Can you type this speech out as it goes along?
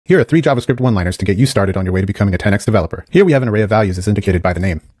Here are 3 JavaScript one-liners to get you started on your way to becoming a 10x developer. Here we have an array of values as indicated by the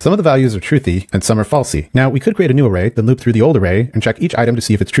name. Some of the values are truthy and some are falsy. Now we could create a new array, then loop through the old array and check each item to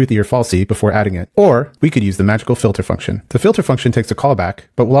see if it's truthy or falsy before adding it. Or we could use the magical filter function. The filter function takes a callback,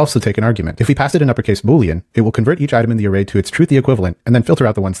 but will also take an argument. If we pass it an uppercase boolean, it will convert each item in the array to its truthy equivalent and then filter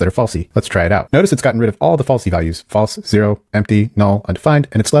out the ones that are falsy. Let's try it out. Notice it's gotten rid of all the falsy values, false, 0, empty, null, undefined,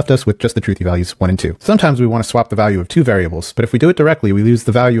 and it's left us with just the truthy values 1 and 2. Sometimes we want to swap the value of 2 variables, but if we do it directly, we lose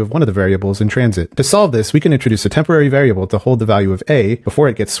the value of one of the variables in transit. To solve this, we can introduce a temporary variable to hold the value of a before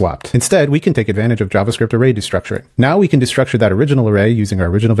it gets swapped. Instead, we can take advantage of JavaScript array destructuring. Now we can destructure that original array using our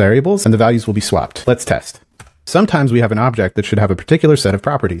original variables, and the values will be swapped. Let's test. Sometimes we have an object that should have a particular set of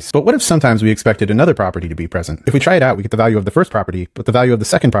properties. But what if sometimes we expected another property to be present? If we try it out, we get the value of the first property, but the value of the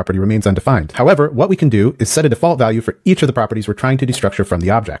second property remains undefined. However, what we can do is set a default value for each of the properties we're trying to destructure from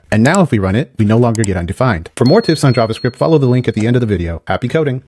the object. And now if we run it, we no longer get undefined. For more tips on JavaScript, follow the link at the end of the video. Happy coding!